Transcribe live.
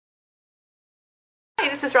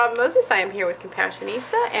this is Robin Moses. I am here with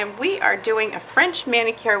Compassionista, and we are doing a French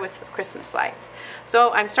manicure with Christmas lights.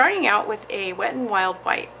 So I'm starting out with a Wet n Wild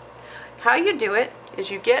white. How you do it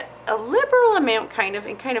is you get a liberal amount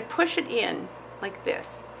and kind of push it in like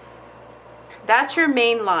this. That's your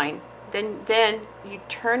main line. Then you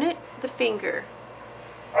turn it, the finger,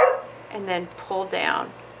 and then pull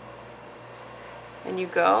down. And you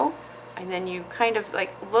go, and then you kind of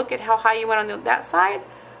like look at how high you went on that side,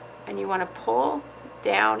 and you want to pull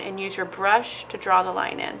down and use your brush to draw the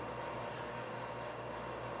line in.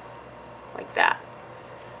 Like that.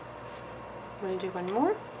 I'm going to do one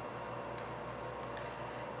more.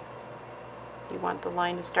 You want the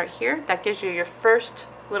line to start here. That gives you your first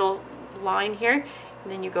little line here.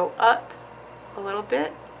 And then you go up a little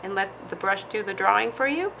bit and let the brush do the drawing for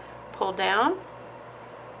you. Pull down.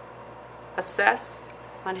 Assess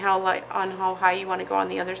on how high you want to go on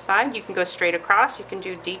the other side. You can go straight across, you can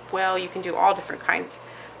do deep well, you can do all different kinds.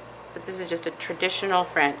 But this is just a traditional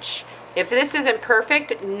French. If this isn't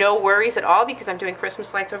perfect, no worries at all, because I'm doing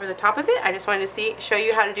Christmas lights over the top of it. I just wanted to show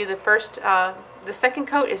you how to do the second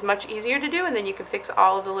coat is much easier to do, and then you can fix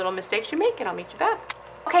all of the little mistakes you make, and I'll meet you back.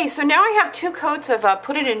 Okay, so now I have two coats of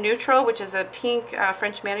Put It in Neutral, which is a pink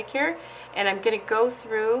French manicure, and I'm going to go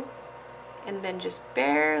through and then just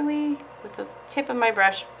barely, with the tip of my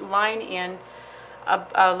brush, line in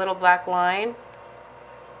a little black line.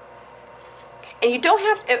 And you don't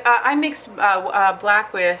have to, I mixed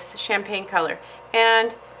black with champagne color,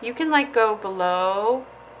 and you can like go below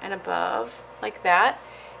and above like that.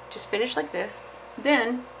 Just finish like this.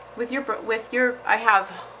 Then with your I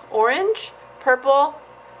have orange, purple,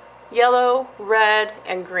 yellow, red,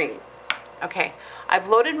 and green. Okay, I've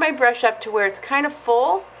loaded my brush up to where it's kind of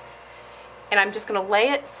full, and I'm just going to lay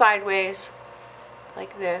it sideways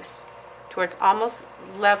like this to where it's almost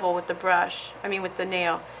level with the brush, with the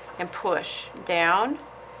nail, and push down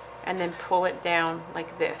and then pull it down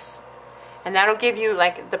like this. And that'll give you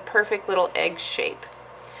like the perfect little egg shape.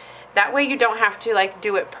 That way you don't have to like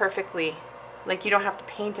do it perfectly, like you don't have to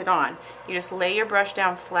paint it on. You just lay your brush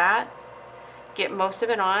down flat, get most of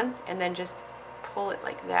it on, and then just pull it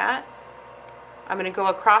like that. I'm going to go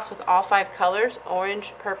across with all 5 colors: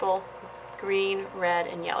 orange, purple, green, red,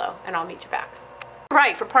 and yellow, and I'll meet you back.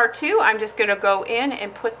 Right, for part 2, I'm just going to go in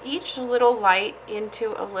and put each little light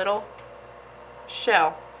into a little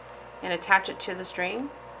shell and attach it to the string.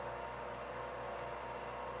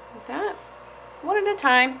 Like that. One at a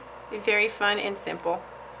time. Be very fun and simple.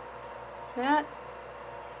 That.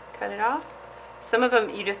 Cut it off. Some of them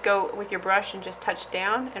you just go with your brush and just touch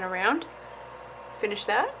down and around. Finish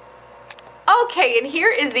that. Okay, and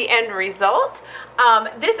here is the end result.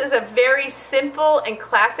 This is a very simple and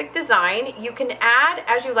classic design. You can add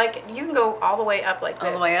as you like. You can go all the way up like this.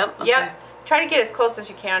 All the way up? Okay. Yep. Try to get as close as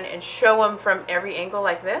you can and show them from every angle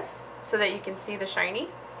like this, so that you can see the shiny.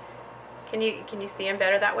 Can you see them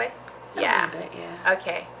better that way? Yeah. A little bit, yeah.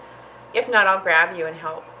 Okay. If not, I'll grab you and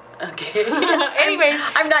help. Okay. Anyways,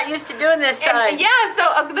 I'm not used to doing this side. Yeah.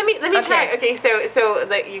 So let me try. Okay.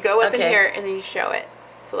 So you go up in here and then you show it.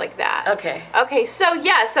 So like that. Okay. Okay, so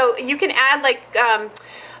yeah, so you can add like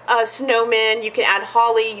snowmen, you can add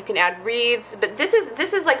holly, you can add wreaths, but this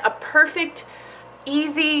is like a perfect,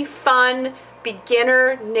 easy, fun,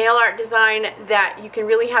 beginner nail art design that you can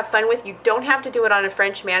really have fun with. You don't have to do it on a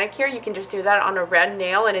French manicure. You can just do that on a red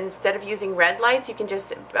nail, and instead of using red lights, you can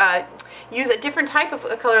just use a different type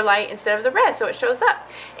of color light instead of the red, so it shows up.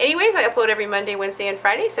 Anyways, I upload every Monday, Wednesday, and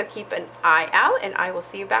Friday, so keep an eye out, and I will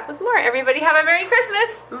see you back with more. Everybody have a Merry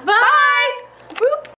Christmas. Bye. Bye. Boop.